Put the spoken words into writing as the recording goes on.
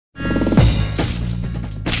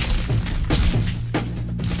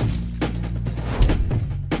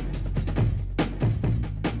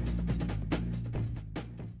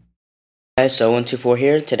Guys, so 124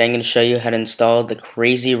 here. Today I'm going to show you how to install the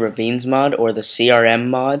crazy Ravines mod, or the CRM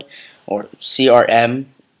mod, or CRM,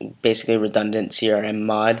 basically redundant CRM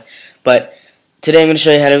mod. But today I'm going to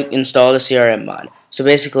show you how to install the CRM mod. So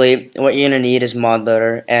basically what you're going to need is mod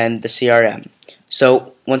loader and the CRM.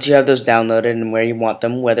 So once you have those downloaded and where you want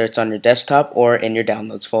them, whether it's on your desktop or in your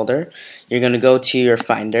downloads folder, you're going to go to your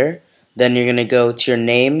Finder, then you're going to go to your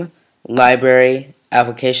name, library,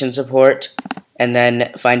 application support, and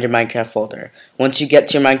then find your Minecraft folder. Once you get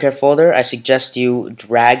to your Minecraft folder, I suggest you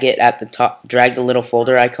drag it at the top, drag the little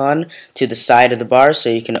folder icon to the side of the bar so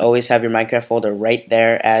you can always have your Minecraft folder right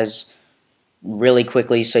there as really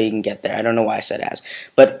quickly so you can get there. I don't know why I said as,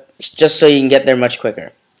 but just so you can get there much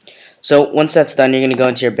quicker. So once that's done, you're going to go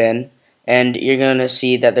into your bin, and you're going to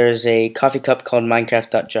see that there's a coffee cup called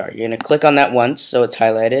Minecraft.jar. You're going to click on that once so it's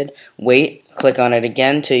highlighted, wait, click on it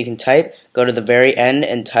again till you can type, go to the very end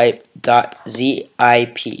and type .zip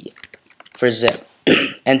for zip.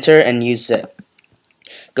 Enter and use zip.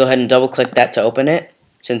 Go ahead and double click that to open it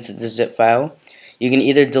since it's a zip file. You can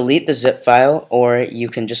either delete the zip file or you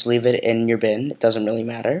can just leave it in your bin. It doesn't really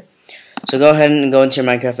matter. So go ahead and go into your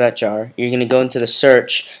Minecraft.jar. You're going to go into the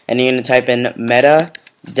search and you're going to type in meta-inf.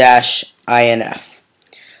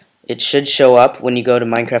 It should show up when you go to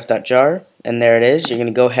Minecraft.jar, and there it is. You're going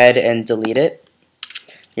to go ahead and delete it.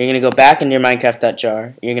 You're going to go back into your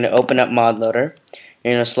Minecraft.jar. You're going to open up mod loader.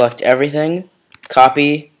 You're going to select everything,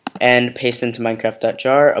 copy, and paste into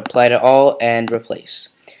Minecraft.jar, apply to all, and replace.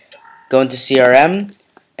 Go into CRM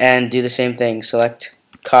and do the same thing. Select,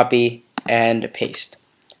 copy, and paste.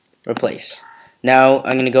 Replace. Now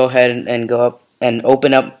I'm going to go ahead and go up and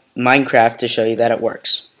open up Minecraft to show you that it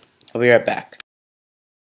works. I'll be right back.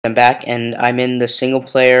 I'm back and I'm in the single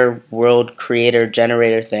player world creator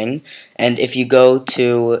generator thing, and if you go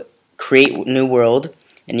to create new world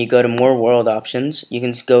and you go to more world options, you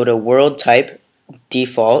can go to world type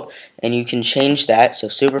default and you can change that, so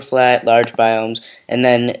super flat, large biomes, and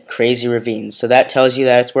then crazy ravines. So that tells you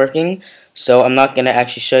that it's working. So I'm not going to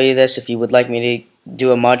actually show you this. If you would like me to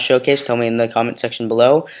do a mod showcase, tell me in the comment section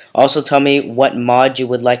below. Also tell me what mod you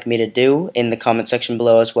would like me to do in the comment section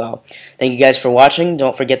below as well. Thank you guys for watching.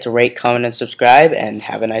 Don't forget to rate, comment, and subscribe, and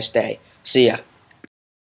have a nice day. See ya.